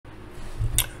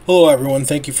Hello everyone,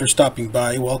 thank you for stopping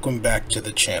by. Welcome back to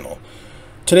the channel.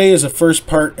 Today is the first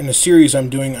part in a series I'm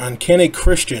doing on can a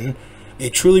Christian, a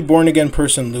truly born-again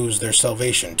person, lose their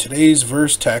salvation. Today's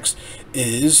verse text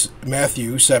is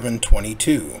Matthew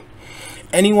 7:22.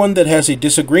 Anyone that has a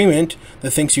disagreement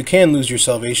that thinks you can lose your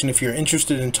salvation, if you're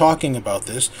interested in talking about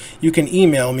this, you can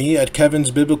email me at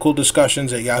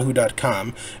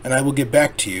kevinsbiblicaldiscussions@yahoo.com and I will get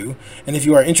back to you. And if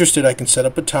you are interested, I can set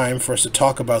up a time for us to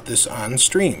talk about this on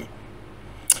stream.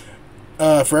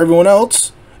 For everyone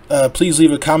else, please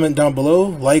leave a comment down below,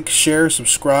 like, share,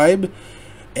 subscribe,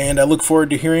 and I look forward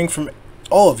to hearing from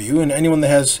all of you, and anyone that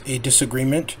has a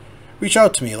disagreement, reach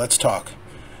out to me. Let's talk.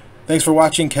 Thanks for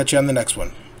watching. Catch you on the next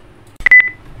one.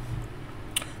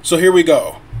 So here we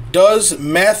go. Does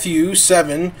Matthew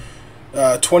 7,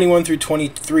 21 through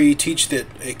 23 teach that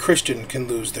a Christian can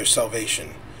lose their salvation?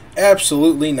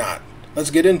 Absolutely not.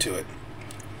 Let's get into it.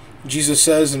 Jesus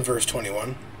says in verse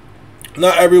 21,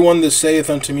 "Not everyone that saith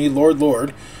unto me, Lord,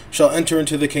 Lord, shall enter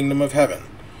into the kingdom of heaven."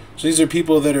 So these are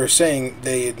people that are saying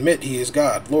they admit he is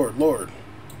God, Lord, Lord.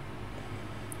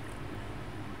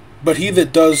 "But he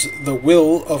that does the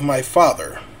will of my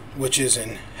Father, which is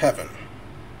in heaven."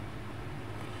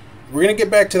 We're going to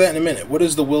get back to that in a minute. What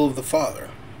is the will of the Father?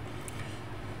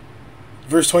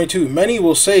 Verse 22, "Many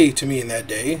will say to me in that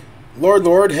day, Lord,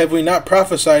 Lord, have we not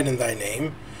prophesied in thy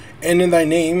name, and in thy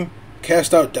name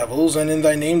cast out devils, and in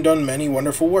thy name done many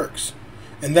wonderful works?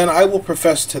 And then I will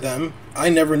profess to them, I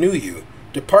never knew you.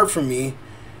 Depart from me,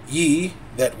 ye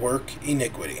that work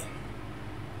iniquity."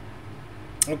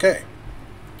 Okay.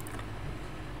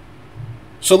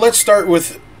 So let's start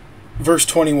with verse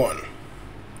 21.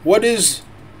 What is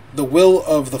the will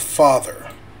of the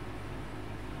Father?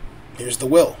 Here's the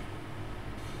will.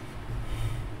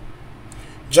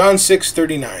 John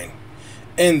 6:39.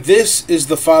 "And this is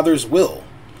the Father's will,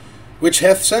 which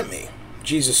hath sent me,"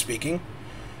 Jesus speaking,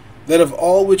 "that of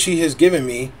all which he has given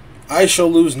me, I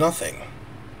shall lose nothing,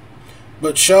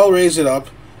 but shall raise it up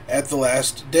at the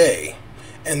last day.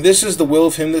 And this is the will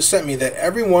of him that sent me, that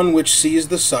every one which sees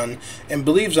the Son and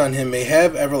believes on him may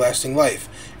have everlasting life,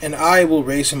 and I will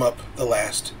raise him up the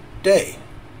last day."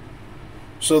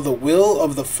 So the will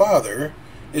of the Father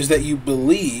is that you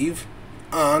believe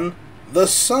on the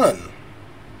Son.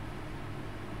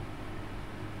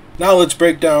 Now let's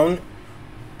break down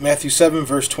Matthew 7,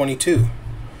 verse 22.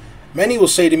 "Many will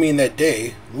say to me in that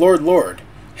day, Lord, Lord,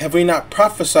 have we not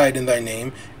prophesied in thy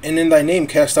name, and in thy name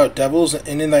cast out devils,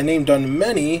 and in thy name done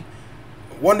many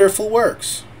wonderful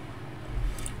works?"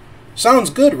 Sounds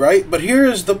good, right? But here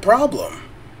is the problem.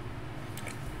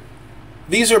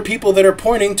 These are people that are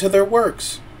pointing to their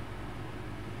works.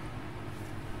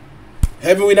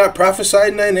 "Haven't we not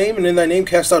prophesied in thy name, and in thy name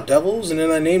cast out devils, and in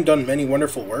thy name done many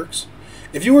wonderful works?"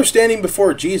 If you were standing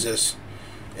before Jesus,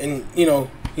 and,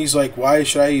 he's like, "Why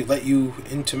should I let you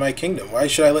into my kingdom? Why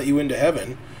should I let you into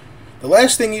heaven?" The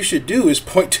last thing you should do is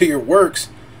point to your works.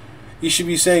 You should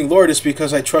be saying, "Lord, it's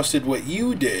because I trusted what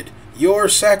you did. Your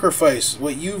sacrifice,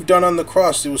 what you've done on the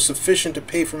cross, it was sufficient to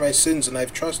pay for my sins, and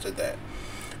I've trusted that."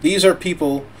 These are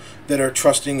people that are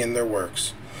trusting in their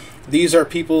works. These are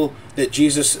people that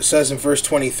Jesus says in verse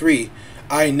 23,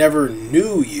 "I never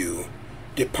knew you.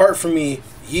 Depart from me,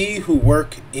 ye who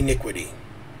work iniquity."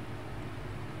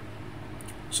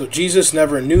 So Jesus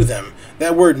never knew them.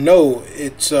 That word "know,"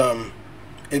 it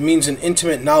means an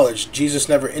intimate knowledge. Jesus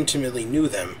never intimately knew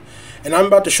them. And I'm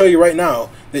about to show you right now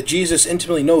that Jesus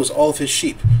intimately knows all of his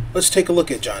sheep. Let's take a look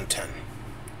at John 10.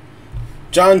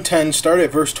 John 10, start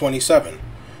at verse 27.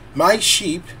 "My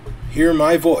sheep hear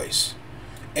my voice,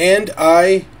 and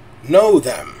I know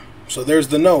them." So there's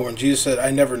the know when Jesus said,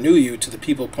 "I never knew you," to the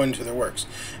people pointing to their works.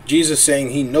 Jesus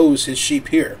saying he knows his sheep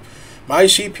here. "My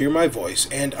sheep hear my voice,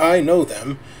 and I know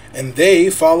them, and they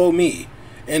follow me,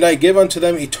 and I give unto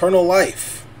them eternal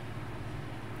life."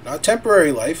 Not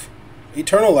temporary life,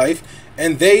 eternal life,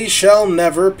 "and they shall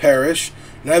never perish,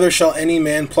 neither shall any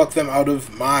man pluck them out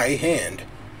of my hand.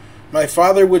 My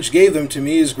Father which gave them to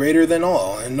me is greater than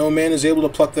all, and no man is able to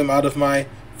pluck them out of my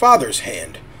Father's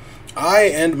hand. I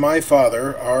and my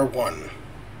Father are one."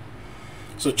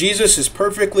 So Jesus is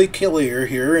perfectly clear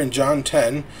here in John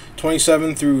 10,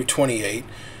 27 through 28,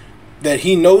 that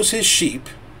he knows his sheep,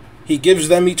 he gives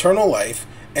them eternal life,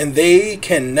 and they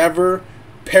can never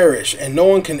perish, and no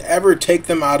one can ever take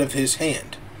them out of his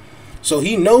hand. So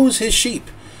he knows his sheep.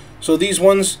 So these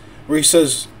ones where he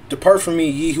says, "Depart from me,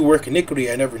 ye who work iniquity,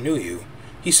 I never knew you."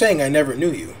 He's saying, "I never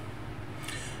knew you."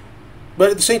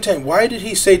 But at the same time, why did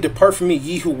he say, "Depart from me,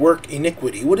 ye who work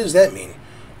iniquity"? What does that mean?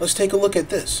 Let's take a look at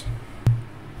this.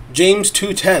 James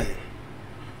 2:10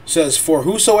 says, "For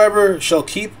whosoever shall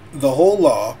keep the whole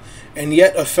law, and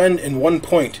yet offend in one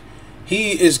point,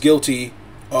 He is guilty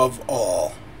of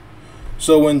all.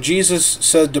 So when Jesus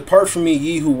said, "Depart from me,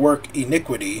 ye who work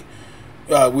iniquity,"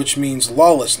 which means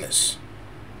lawlessness.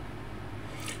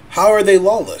 How are they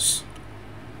lawless?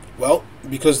 Well,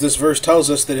 because this verse tells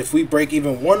us that if we break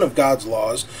even one of God's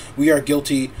laws, we are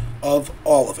guilty of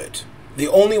all of it. The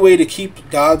only way to keep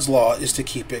God's law is to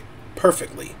keep it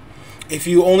perfectly. If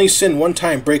you only sin one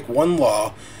time, break one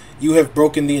law, you have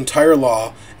broken the entire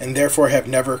law and therefore have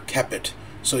never kept it.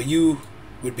 So you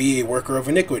would be a worker of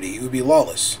iniquity. You would be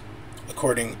lawless,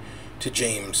 according to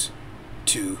James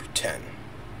 2:10.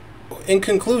 In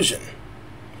conclusion,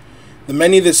 the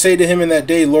many that say to him in that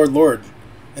day, "Lord, Lord,"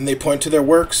 and they point to their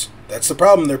works. That's the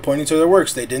problem. They're pointing to their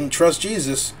works. They didn't trust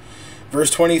Jesus. Verse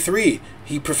 23,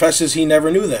 he professes he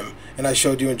never knew them. And I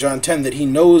showed you in John 10 that he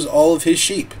knows all of his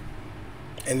sheep,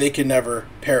 and they can never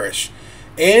perish.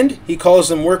 And he calls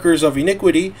them workers of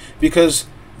iniquity because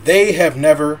they have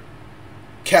never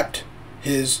kept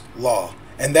his law.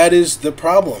 And that is the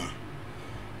problem.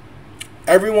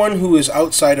 Everyone who is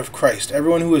outside of Christ,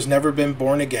 everyone who has never been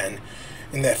born again,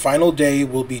 in that final day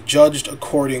will be judged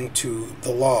according to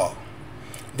the law.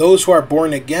 Those who are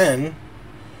born again,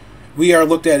 we are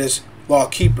looked at as law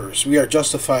keepers. We are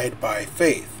justified by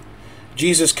faith.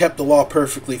 Jesus kept the law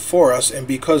perfectly for us, and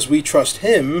because we trust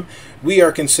him, we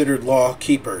are considered law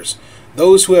keepers.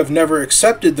 Those who have never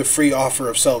accepted the free offer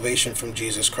of salvation from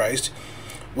Jesus Christ,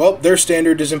 well, their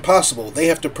standard is impossible. They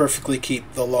have to perfectly keep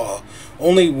the law.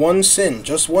 Only one sin,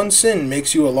 just one sin,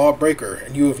 makes you a lawbreaker,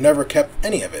 and you have never kept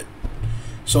any of it.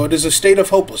 So it is a state of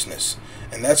hopelessness.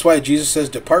 And that's why Jesus says,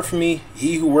 "Depart from me,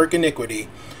 ye who work iniquity,"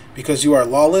 because you are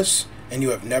lawless and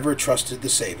you have never trusted the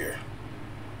Savior.